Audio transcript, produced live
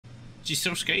She's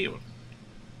so scared.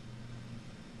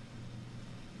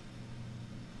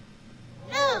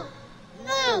 No!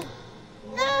 No!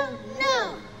 No!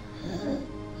 No!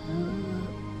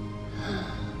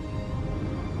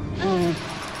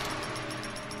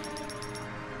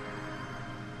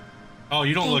 Oh,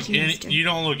 you don't Thank look you, any. mister. You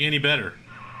don't look any better.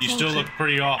 You Thank still you. look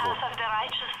pretty awful. Path of the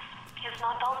righteous is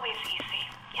not always easy,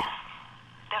 yes.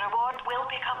 The reward will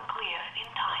become clear in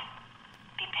time.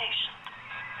 Be patient.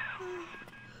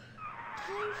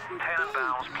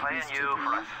 Tenenbaums playing you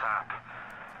for a sap.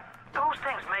 Those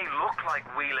things may look like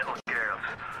wee little girls,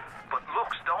 but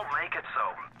looks don't make it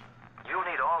so. You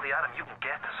need all the Adam you can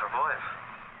get to survive.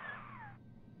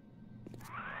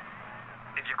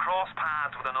 If you cross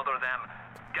paths with another of them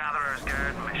gatherer's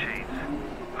garden machines,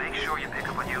 make sure you pick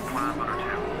up a new plant one or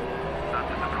two. That's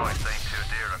if the price ain't too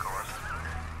dear, of course.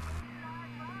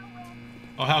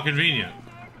 Oh, how convenient.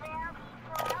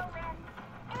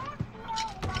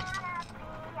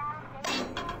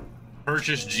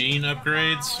 Purchase gene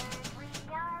upgrades.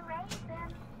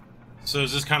 So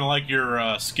is this kind of like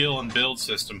your skill and build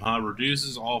system, huh?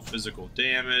 Reduces all physical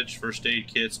damage. First aid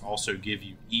kits also give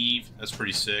you Eve. That's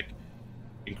pretty sick.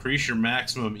 Increase your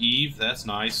maximum Eve. That's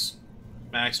nice.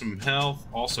 Maximum health.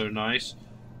 Also nice.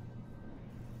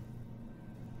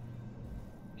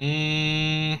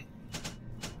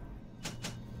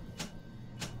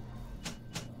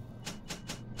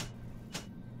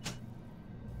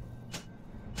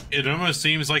 It almost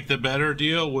seems like the better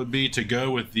deal would be to go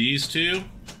with these two.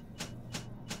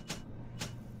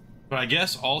 But I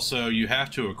guess also you have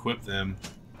to equip them.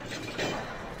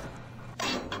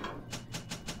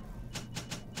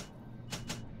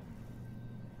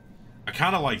 I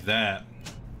kind of like that.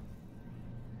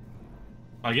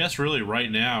 I guess really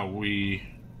right now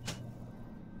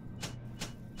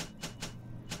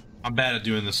I'm bad at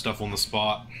doing this stuff on the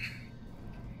spot.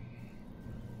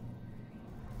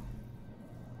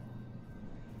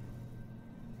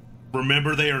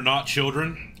 Remember, they are not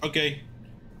children. Okay.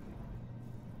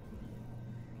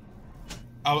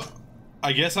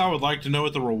 I guess I would like to know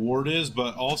what the reward is,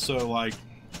 but also, like,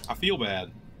 I feel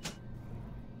bad.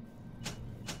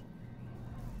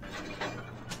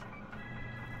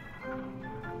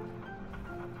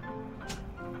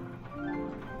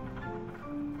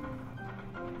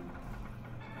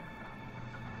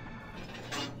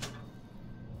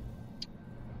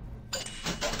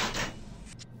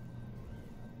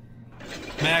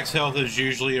 Max health is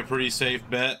usually a pretty safe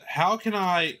bet. How can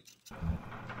I...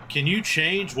 Can you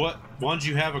change what ones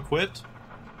you have equipped?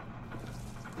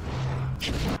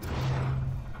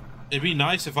 It'd be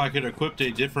nice if I could equip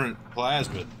a different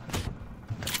plasmid.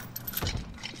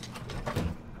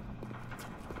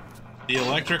 The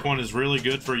electric one is really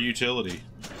good for utility.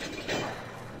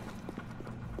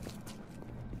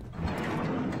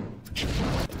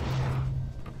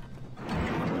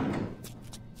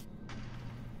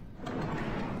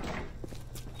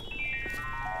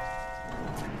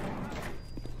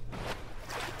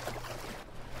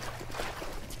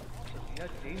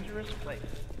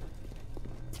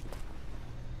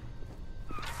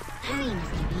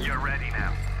 You're ready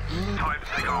now. Time to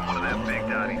take on one of them big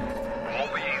daddies.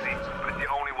 Won't be easy, but it's the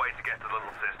only way to get the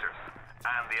little sisters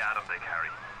and the Adam they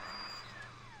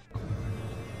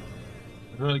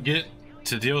carry. Get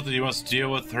to deal with it. He wants to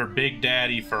deal with her big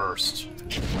daddy first.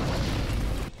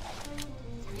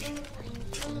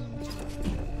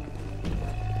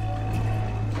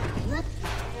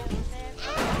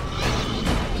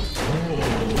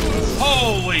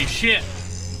 Holy shit!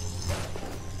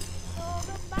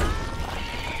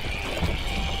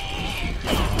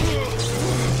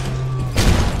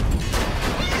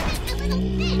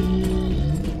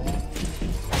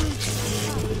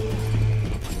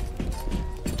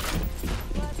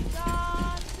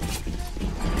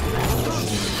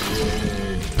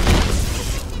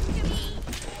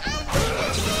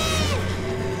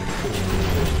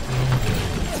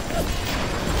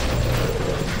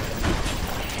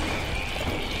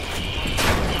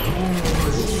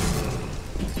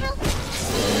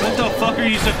 What the fuck are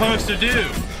you supposed to do?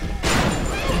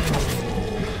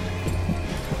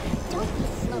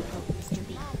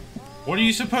 What are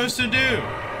you supposed to do?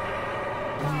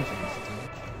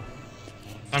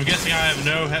 I'm guessing I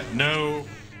have no...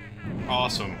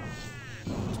 Awesome.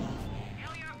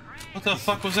 What the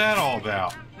fuck was that all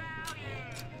about?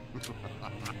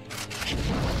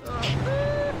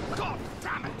 God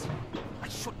damn it! I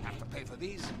shouldn't have to pay for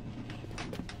these.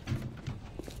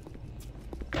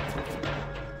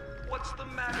 What's the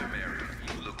matter, Mary?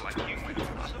 You look like you went through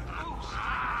some booze.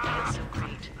 It's so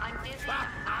great. I'm busy.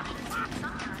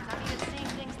 Sometimes I'm just seeing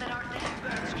things that aren't there.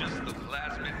 That's just the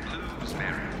plasmid blues,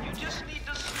 Mary. You just need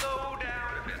to slow down.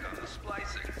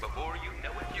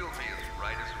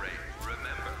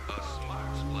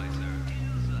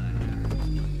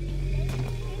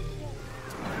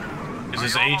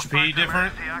 Is his Are you almost HP back to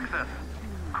different? emergency access?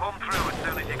 Come through as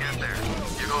soon as you get there.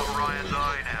 You go to Ryan's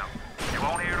eye now. You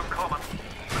won't hear them coming,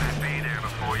 but they'll be there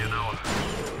before you know it.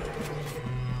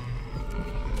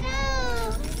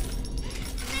 No!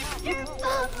 Mr.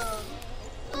 Bubble!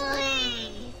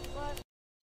 Please!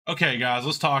 Okay, guys,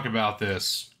 let's talk about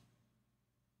this.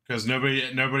 Because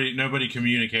nobody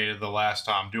communicated the last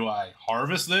time. Do I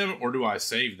harvest them or do I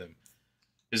save them?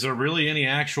 Is there really any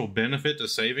actual benefit to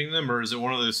saving them, or is it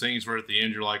one of those things where at the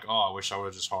end you're like, oh, I wish I would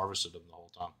have just harvested them the whole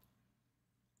time?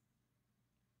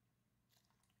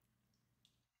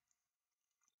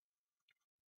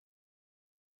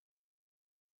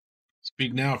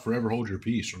 Speak now, forever hold your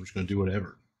peace. I'm just going to do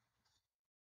whatever.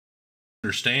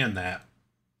 Understand that.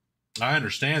 I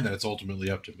understand that it's ultimately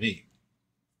up to me.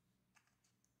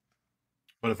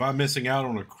 But if I'm missing out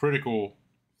on a critical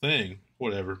thing,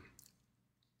 whatever.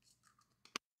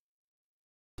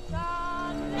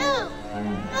 No! No!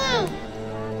 No!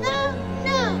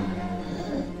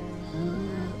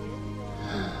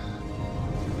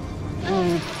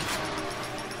 No!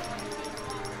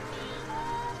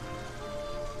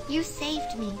 You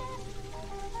saved me.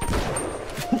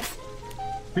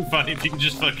 It'd be funny if you could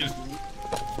just fucking...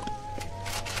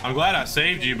 I'm glad I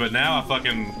saved you, but now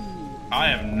I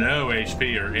have no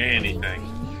HP or anything.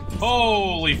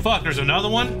 Holy fuck, there's another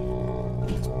one?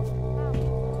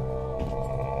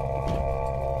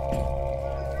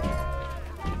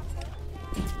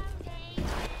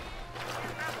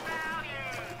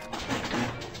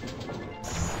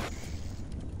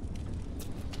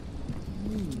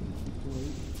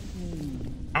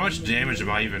 How much damage am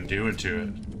I even doing to it?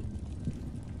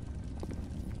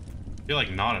 I feel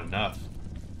like not enough.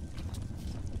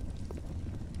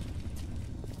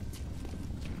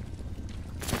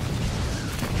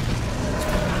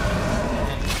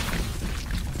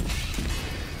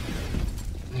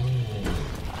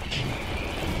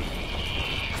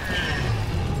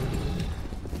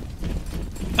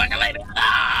 Fucking lady!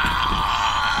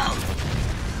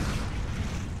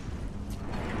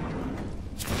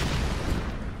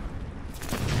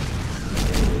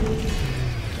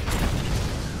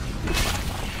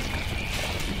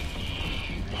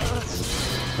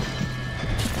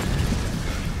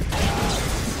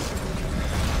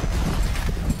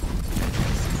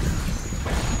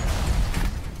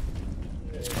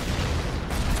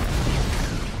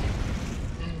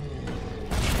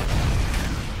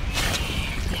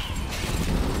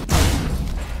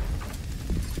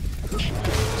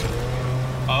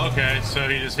 Okay, so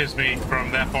he just hits me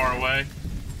from that far away.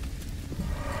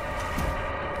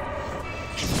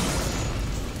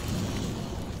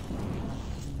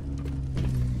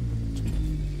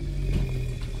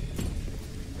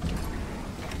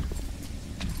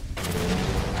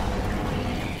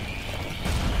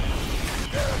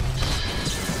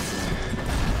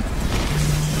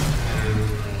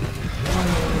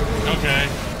 Okay.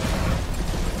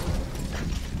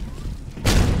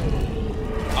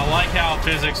 I like how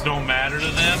physics don't matter to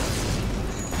them.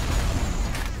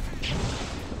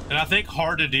 And I think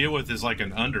hard to deal with is like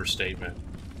an understatement.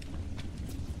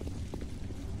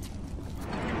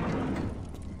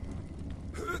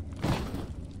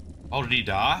 Oh, did he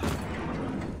die?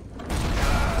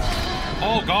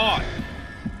 Oh, God.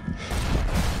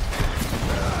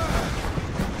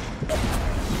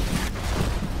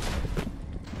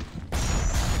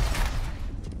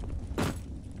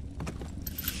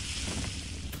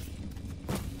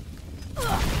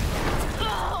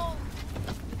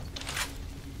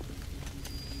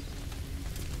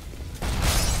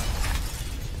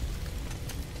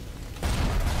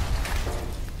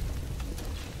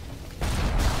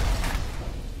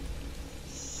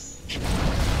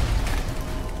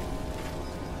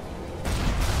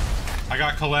 I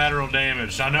got collateral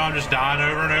damage. I know I'm just dying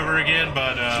over and over again,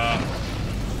 but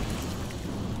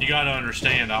you gotta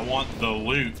understand, I want the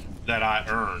loot that I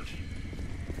earned.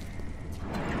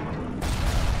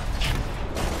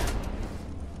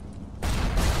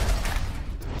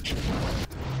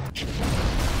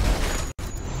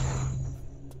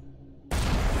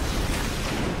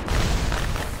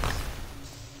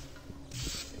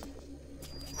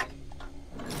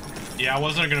 Yeah, I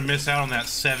wasn't gonna miss out on that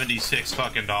 $76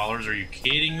 fucking dollars. Are you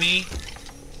kidding me?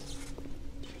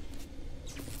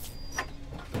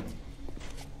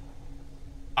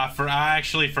 I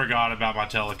actually forgot about my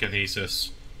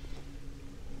telekinesis,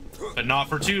 but not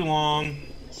for too long.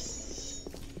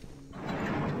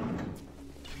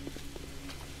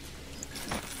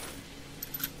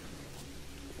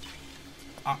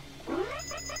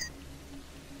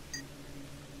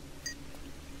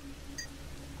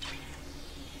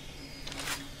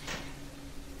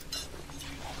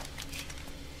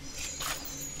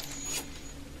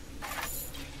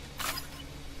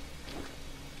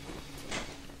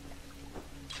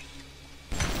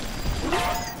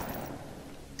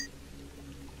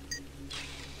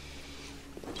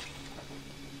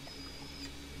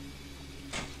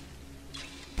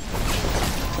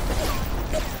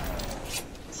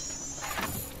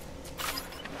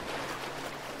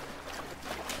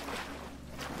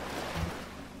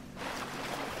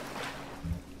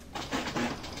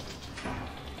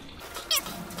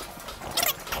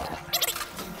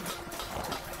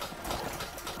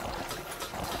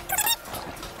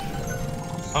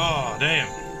 Damn.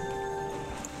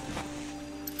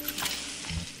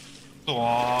 A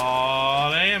lot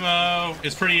of ammo.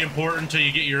 It's pretty important till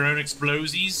you get your own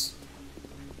explosies.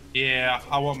 Yeah,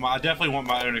 I definitely want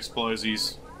my own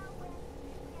explosies.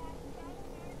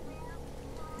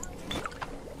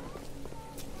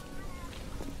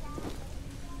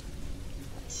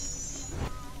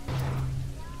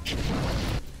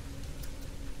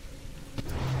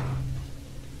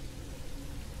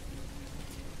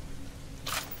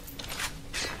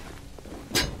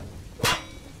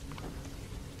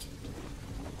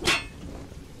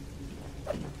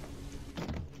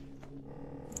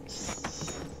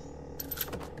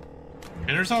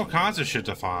 And there's all kinds of shit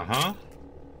to find, huh?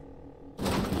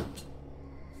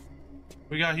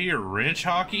 We got here wrench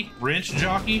jockey.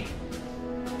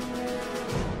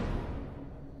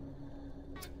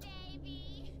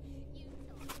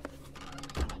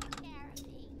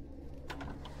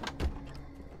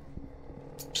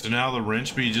 So now the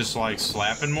wrench be just like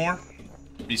slapping more?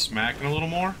 Be smacking a little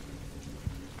more?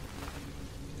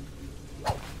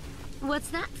 What's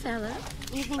that, fella?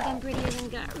 You think I'm prettier than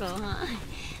Garbo, huh?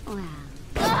 Wow.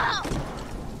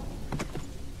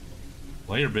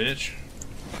 Later, bitch.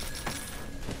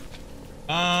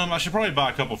 I should probably buy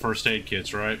a couple first aid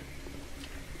kits, right?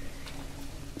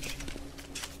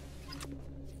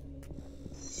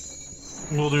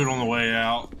 We'll do it on the way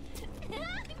out.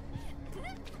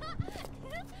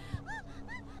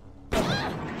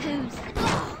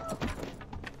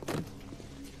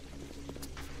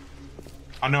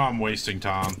 I know I'm wasting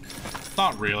time.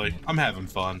 Not really. I'm having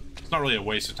fun. It's not really a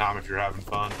waste of time if you're having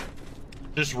fun.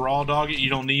 Just raw dog it. You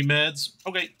don't need meds?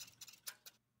 Okay.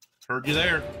 Heard you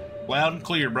there. Loud and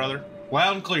clear, brother.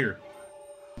 Loud and clear.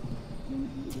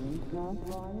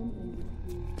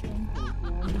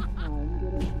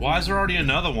 Why is there already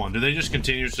another one? Do they just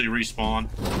continuously respawn?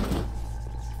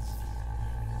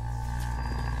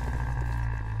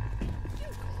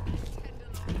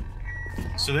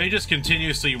 So they just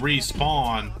continuously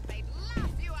respawn.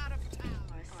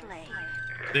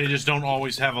 They just don't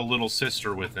always have a little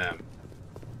sister with them.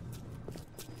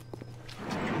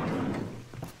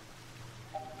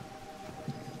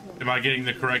 Am I getting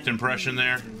the correct impression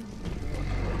there?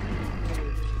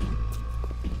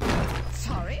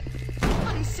 Sorry.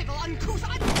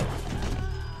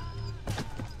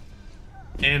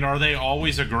 And are they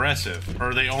always aggressive? Or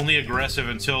are they only aggressive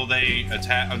until they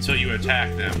attack, until you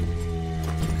attack them?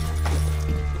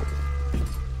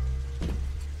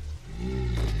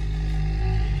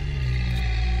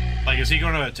 Like, is he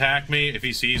going to attack me if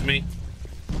he sees me?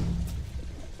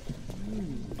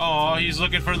 Oh, he's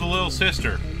looking for the little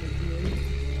sister.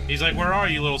 He's like, where are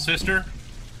you, little sister?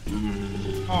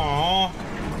 Aww.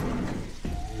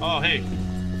 Oh, hey.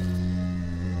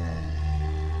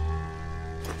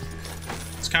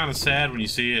 It's kind of sad when you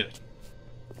see it.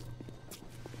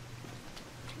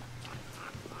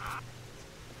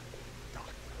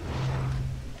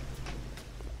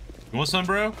 You want some,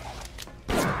 bro?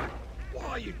 Why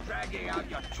are you dragging out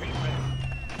your treatment?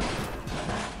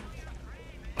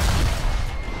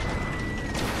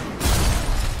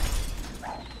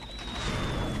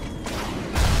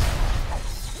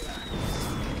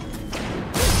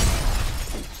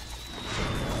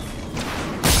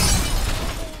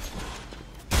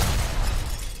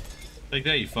 Take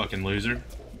that, you fucking loser.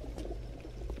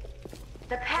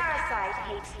 The parasite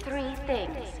hates three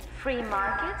things: free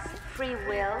markets, free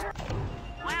will.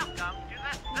 Welcome to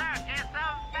the circus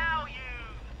of value.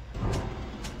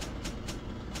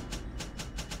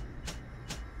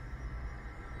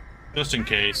 Just in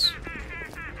case.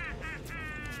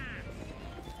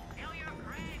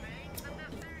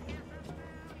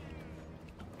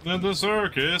 The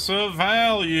circus of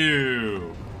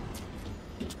value.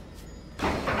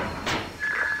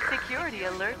 Security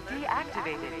alert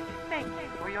deactivated. Thank you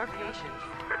for your patience.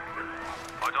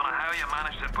 I don't know how you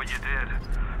managed it, but you did.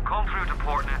 Come through to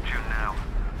Port Neptune now.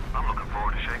 I'm looking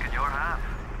forward to shaking your hand.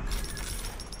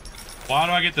 Why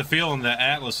do I get the feeling that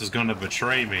Atlas is going to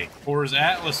betray me? Or is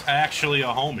Atlas actually a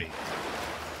homie?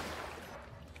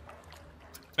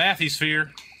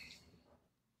 Bathysphere.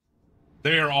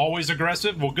 They are always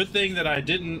aggressive? Well, good thing that I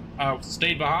didn't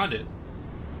stay behind it.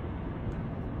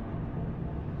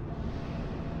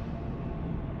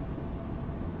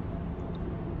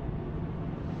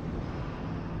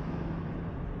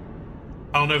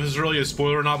 I don't know if this is really a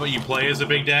spoiler or not, but you play as a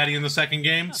Big Daddy in the second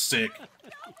game. Sick.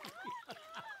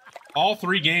 All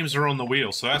 3 games are on the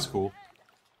wheel, so that's cool.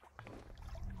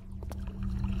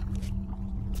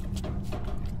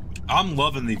 I'm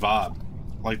loving the vibe.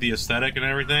 Like the aesthetic and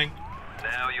everything.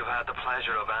 Now you've had the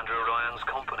pleasure of Andrew Ryan's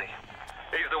company.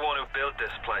 He's the one who who built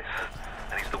this place,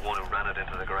 and he's the one who ran it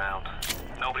into the ground.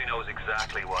 Nobody knows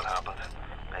exactly what happened.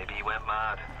 Maybe he went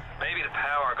mad. Maybe the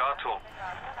power got to him.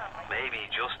 Maybe he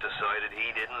just decided he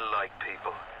didn't like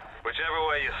people. Whichever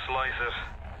way you slice it,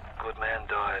 good men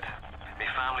died. My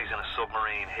family's in a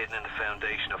submarine hidden in the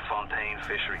foundation of Fontaine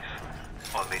Fisheries.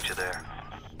 I'll meet you there.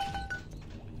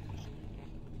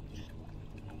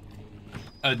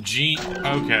 A G.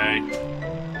 Okay.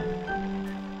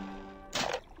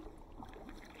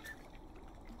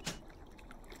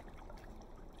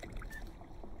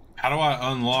 How do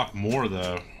I unlock more,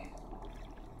 though?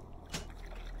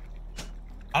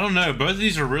 I don't know. Both of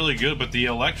these are really good, but the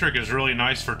electric is really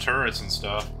nice for turrets and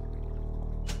stuff.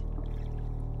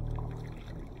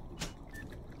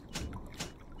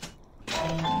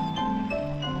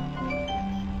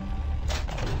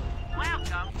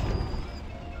 Welcome.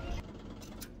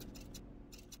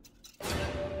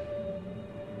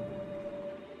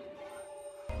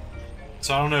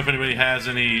 So I don't know if anybody has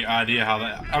any idea how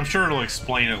that... I'm sure it'll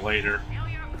explain it later.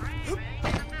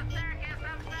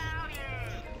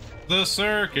 The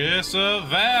Circus of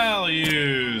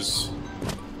Values.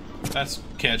 That's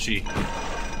catchy.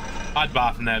 I'd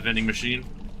buy from that vending machine.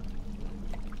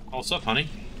 Oh, what's up, honey?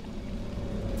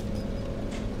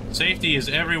 Safety is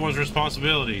everyone's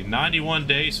responsibility. 91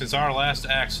 days since our last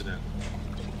accident.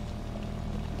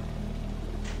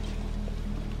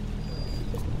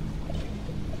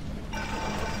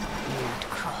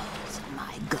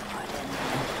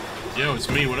 Yo, it's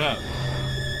me, what up?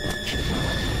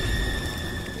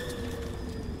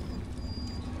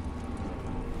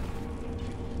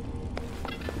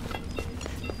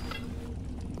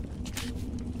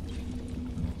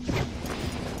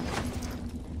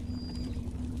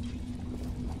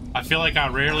 I feel like I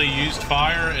rarely used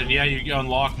fire, and yeah, you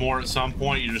unlock more at some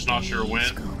point, you're just not sure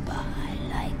when. Go by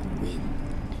like wind.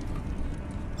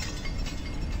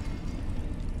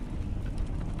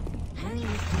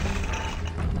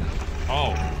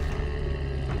 Oh.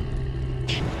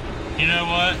 You know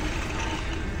what?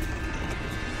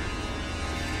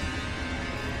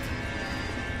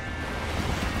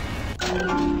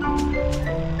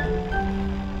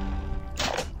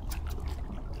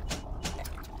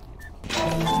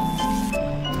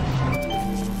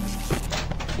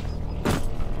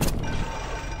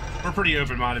 We're pretty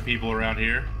open-minded people around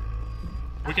here.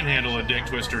 We can handle a dick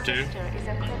twister too.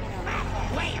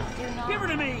 Give her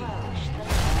to me!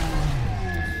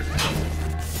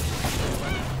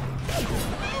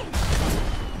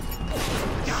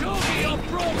 Show me your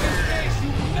broken face, you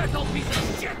metal piece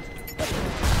of shit!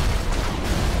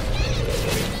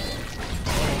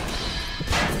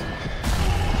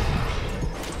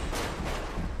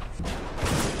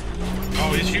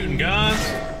 Oh, he's shooting guns?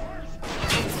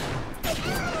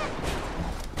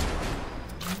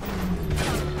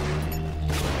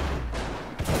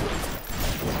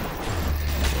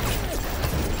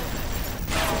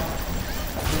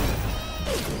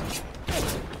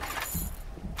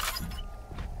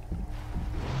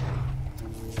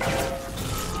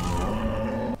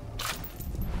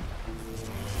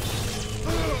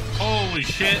 Holy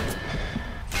shit.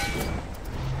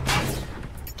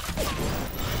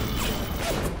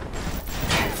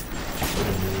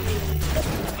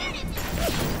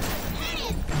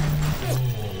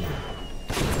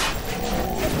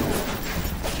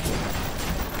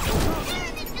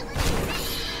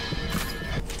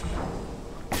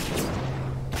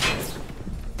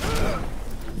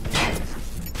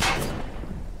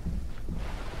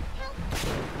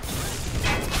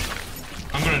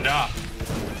 I'm gonna die.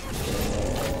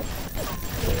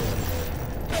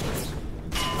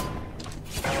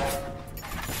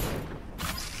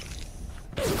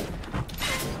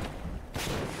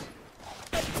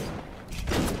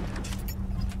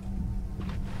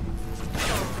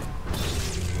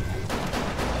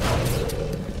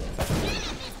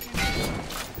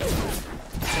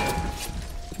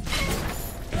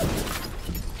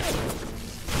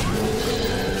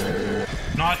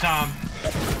 Not time.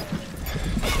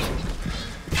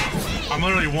 I'm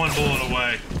literally one bullet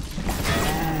away.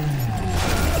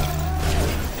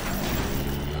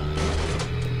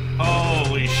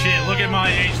 Holy shit, look at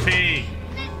my HP.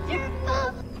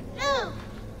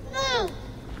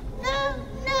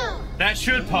 That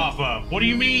should pop up. What do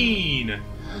you mean?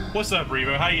 What's up,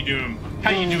 Revo? How you doing?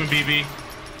 How you doing, BB?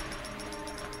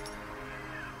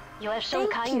 You have shown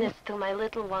Thank kindness to my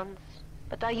little ones,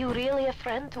 but are you really a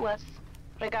friend to us?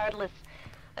 Regardless,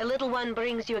 a little one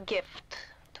brings you a gift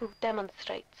to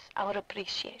demonstrate our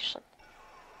appreciation.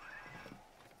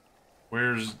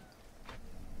 Where's...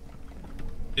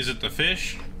 Is it the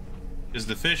fish? Is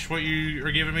the fish what you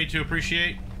are giving me to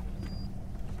appreciate?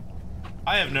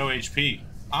 I have no HP.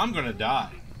 I'm gonna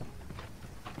die.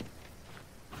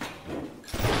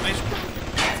 Nice.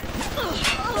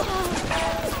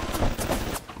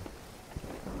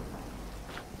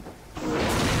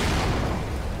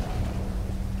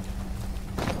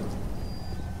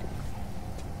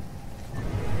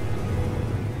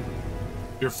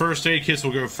 Your first aid kits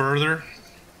will go further.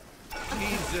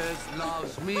 Jesus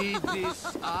loves me,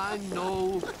 this I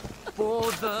know, for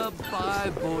the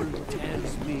Bible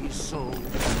tells me so.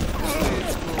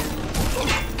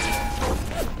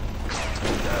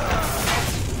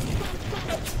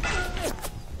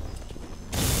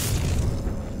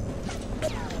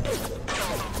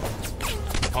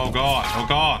 Oh God, oh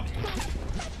God.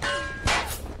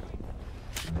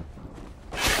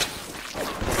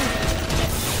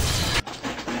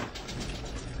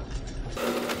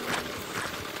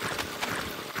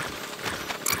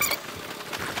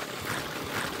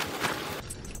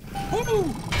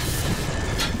 Woo!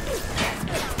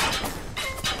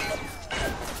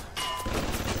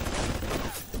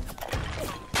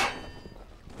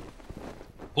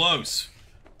 Close.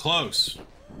 Close.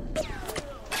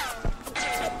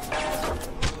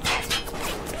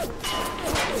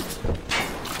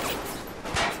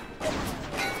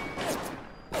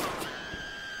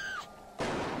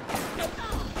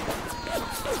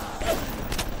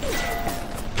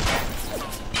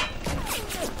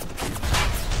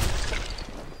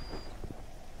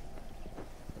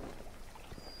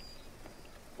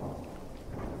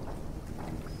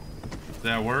 Did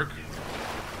that work?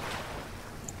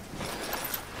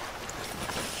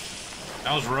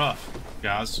 That was rough,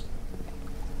 guys.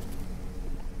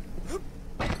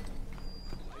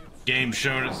 Game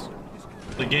showing us.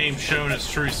 The game's showing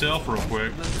its true self real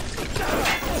quick.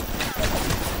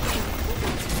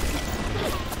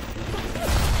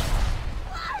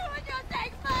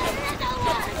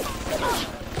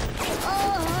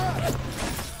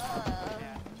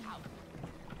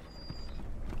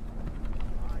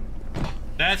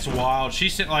 That's wild. She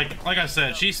said, like I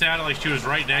said, she sounded like she was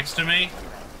right next to me.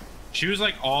 She was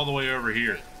like all the way over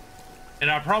here.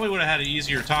 And I probably would have had an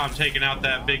easier time taking out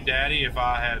that Big Daddy if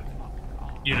I had,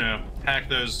 you know, hacked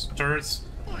those turrets.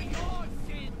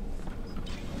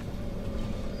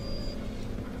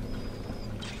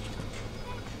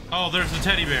 Oh, there's the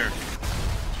teddy bear.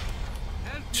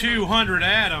 200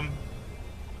 Adam.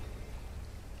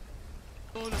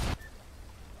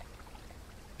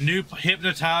 New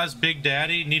hypnotized Big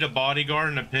Daddy. Need a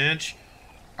bodyguard in a pinch.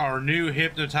 Our new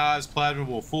hypnotized plasma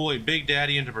will fool a Big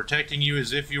Daddy into protecting you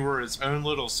as if you were its own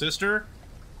little sister.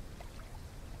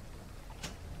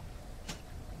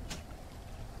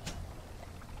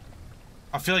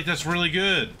 I feel like that's really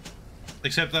good.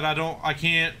 Except that I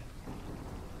can't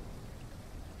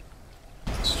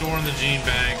store in the gene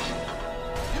bank.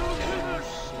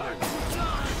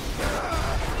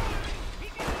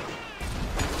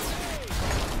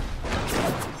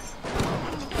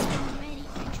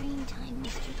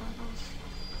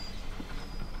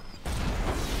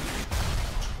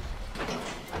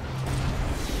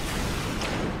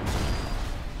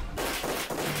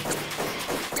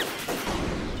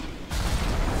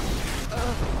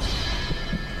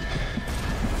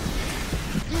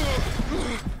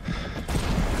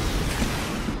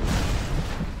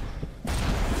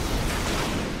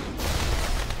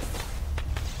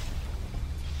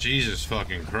 Jesus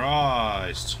fucking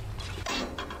Christ.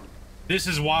 This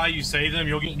is why you save them.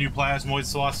 You'll get new plasmoid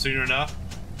slots sooner enough.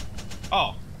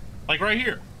 Oh, like right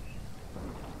here.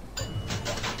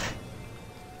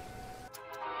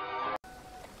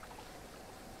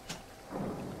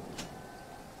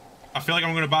 I feel like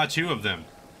I'm gonna buy 2 of them.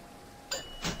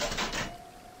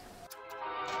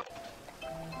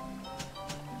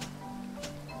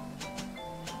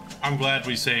 I'm glad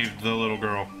we saved the little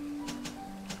girl.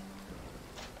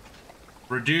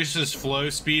 Reduces flow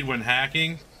speed when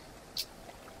hacking.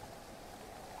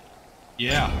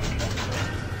 Yeah.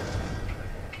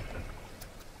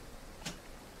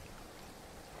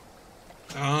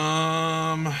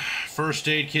 First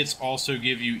aid kits also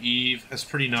give you Eve. That's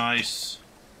pretty nice.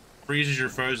 Freezes your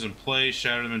foes in place,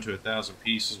 shatter them into 1,000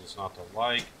 pieces. What's not to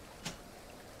like?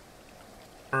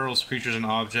 Hurls creatures and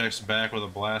objects back with a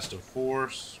blast of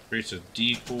force. Creates a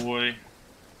decoy.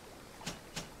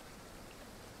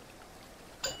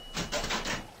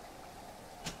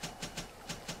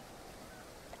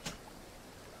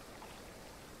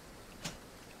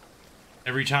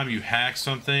 Every time you hack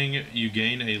something, you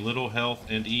gain a little health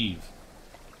and Eve.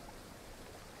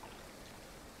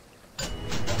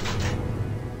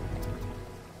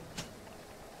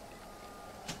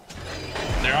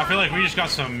 There, I feel like we just got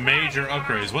some major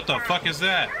upgrades. What the fuck is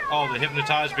that? Oh, the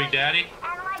hypnotized Big Daddy?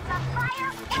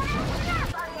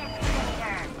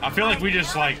 I feel like we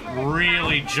just like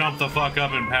really jumped the fuck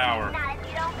up in power.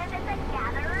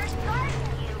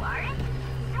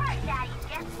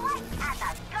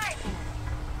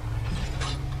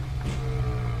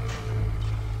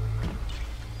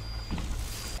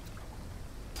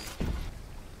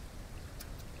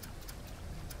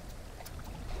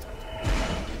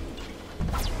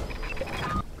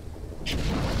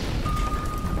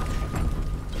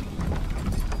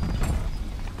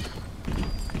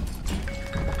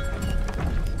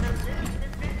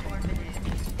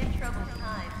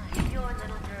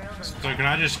 So can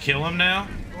I just kill him now?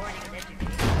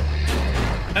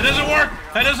 That doesn't work!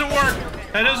 That doesn't work!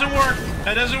 That doesn't work!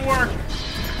 That doesn't work!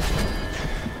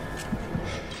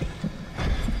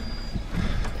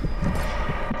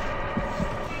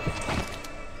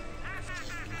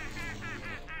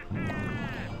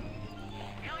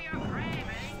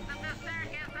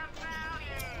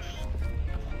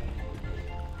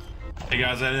 Hey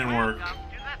guys, that didn't work.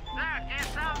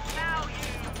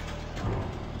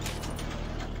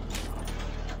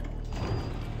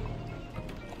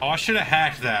 Oh, I should have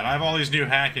hacked that. I have all these new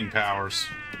hacking powers.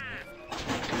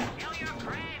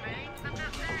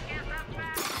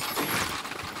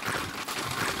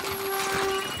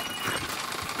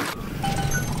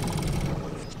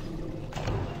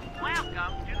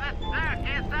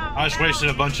 I just wasted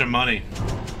a bunch of money.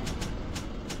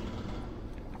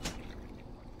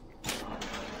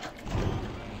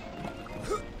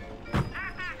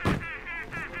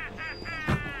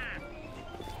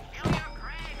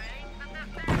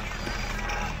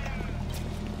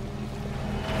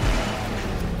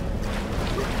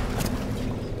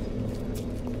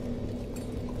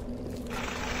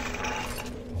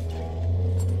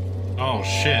 Oh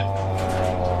shit.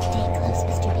 Stay close,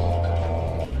 Mr. B.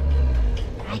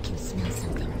 I can smell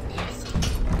something nasty.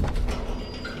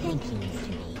 Thank you, Mr.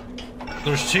 B.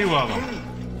 There's two of them.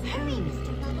 Hurry,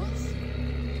 Mr. Bubbles.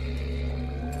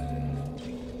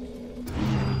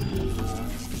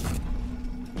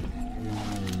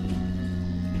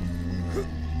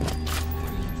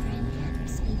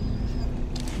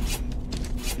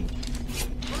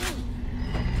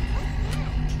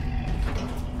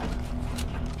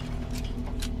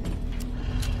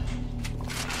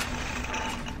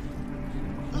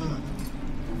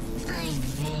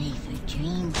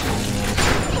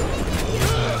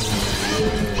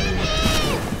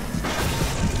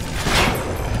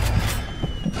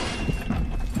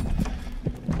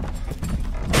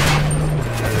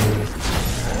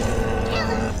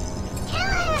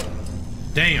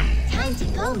 Damn. Time to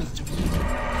go, Mr. B.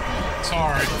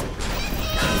 Sorry.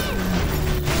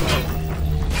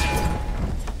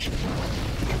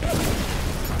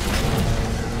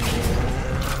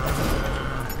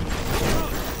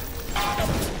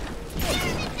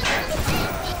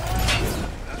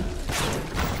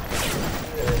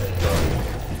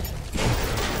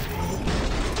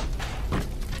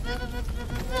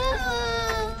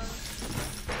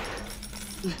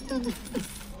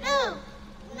 No!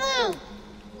 No!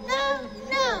 No!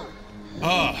 No!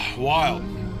 Wild.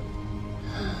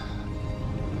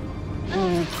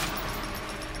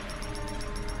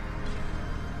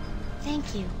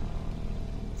 Thank you.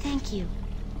 Thank you.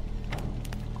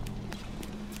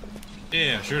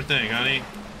 Yeah, sure thing, honey.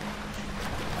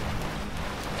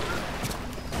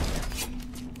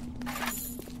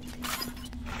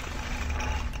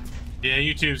 Yeah,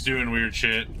 YouTube's doing weird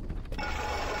shit.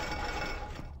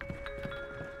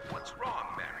 What's wrong,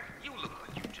 Mary? You look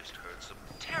like you just heard some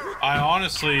terrible. I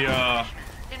honestly,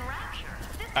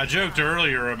 I joked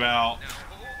earlier about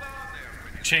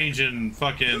changing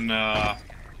fucking,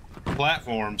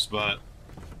 platforms, but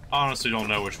I honestly don't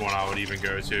know which one I would even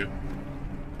go to.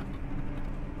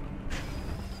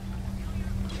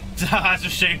 That's a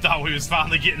shame, thought we was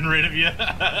finally getting rid of you.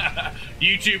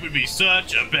 YouTube would be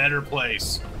such a better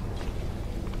place.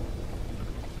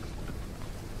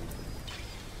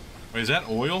 Wait, is that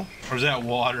oil? Or is that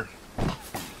water?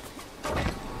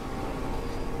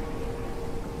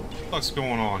 What's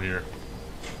going on here?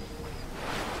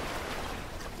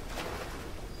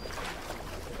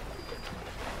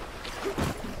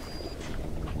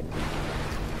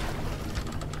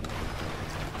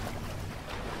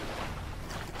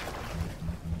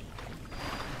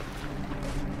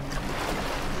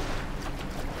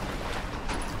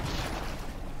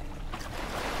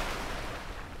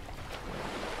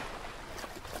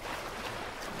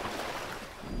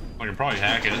 I can probably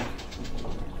hack it.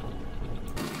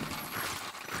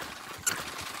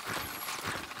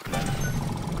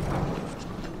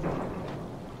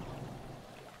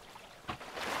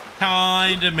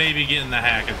 Kinda maybe getting the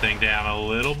hacking thing down a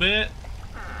little bit.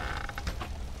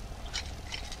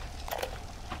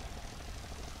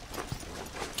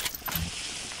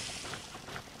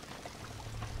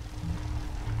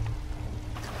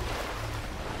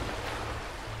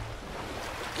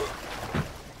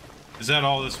 Is that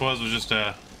all this was just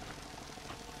a...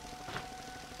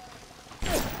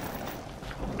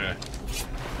 Okay.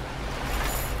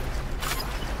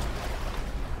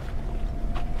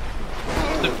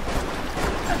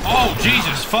 Oh,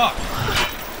 Jesus, fuck!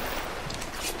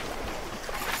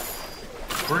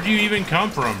 Where'd you even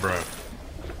come from, bro?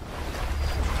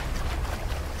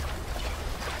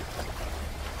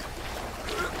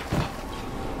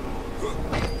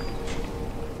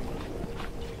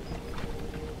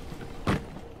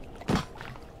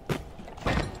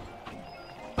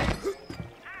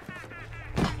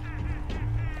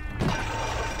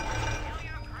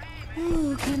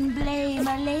 Who can blame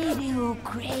a lady who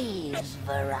craves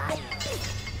variety?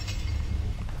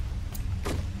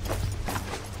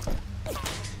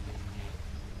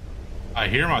 I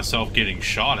hear myself getting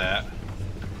shot at.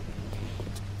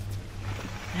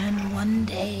 And one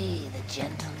day the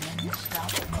gentleman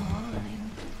stopped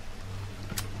calling.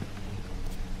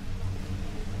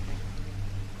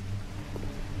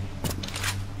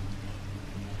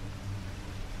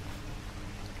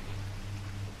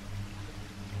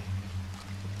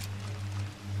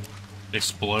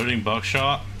 Exploding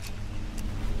buckshot.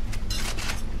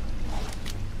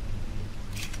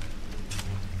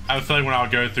 I have a feeling when I'll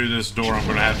go through this door, I'm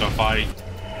gonna have to fight.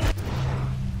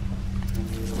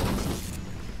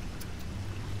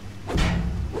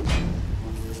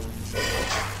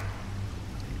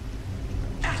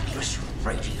 Atlas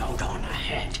radioed on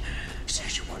ahead.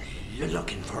 Says you were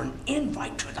looking for an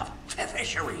invite to the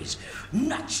fisheries.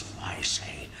 Nuts, I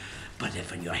say. But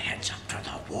if in your heads up to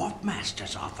the Warp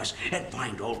Master's office and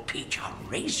find old Peach on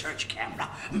research camera,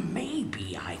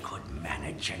 maybe I could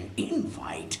manage an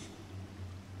invite.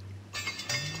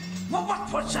 Well,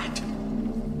 what was that?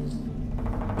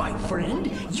 My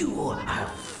friend, you are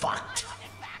fucked.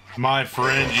 My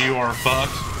friend, you are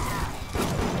fucked.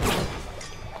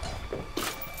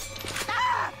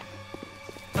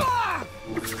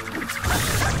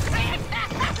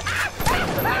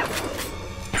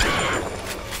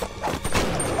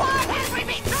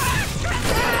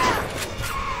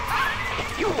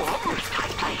 You almost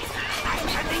tightly. I'm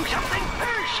sending something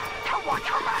first to watch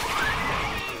your back.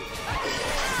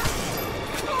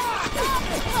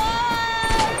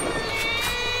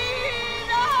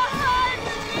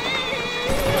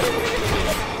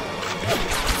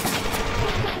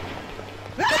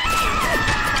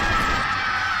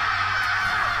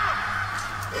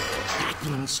 That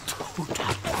one's too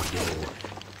tough for you.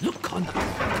 Look on the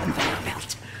conveyor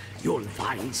belt. You'll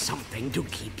find something to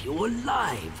keep you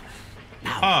alive.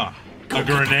 Now, a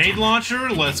grenade launcher?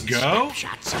 Let's go.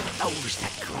 Shots of those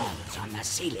that crawls on the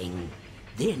ceiling.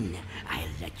 Then I'll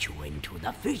let you into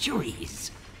the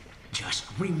fisheries. Just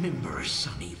remember,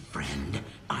 sonny friend,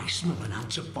 I smell an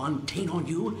ounce of Fontaine on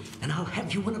you, and I'll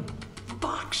have you in a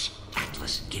box.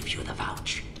 Atlas gives you the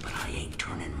vouch, but I ain't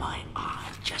turning my eye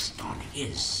just on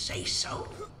his say-so.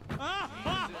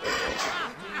 I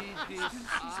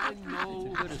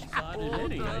know could have spotted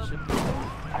any, I suppose.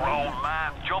 Grown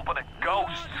man jumping at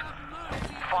ghosts.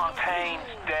 Fontaine's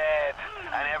dead,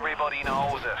 and everybody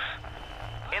knows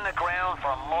it. In the ground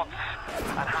for months,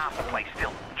 and half the place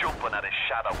still jumping at his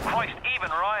shadow. Christ, even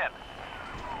Ryan.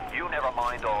 You never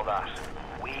mind all that.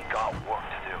 We got work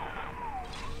to do.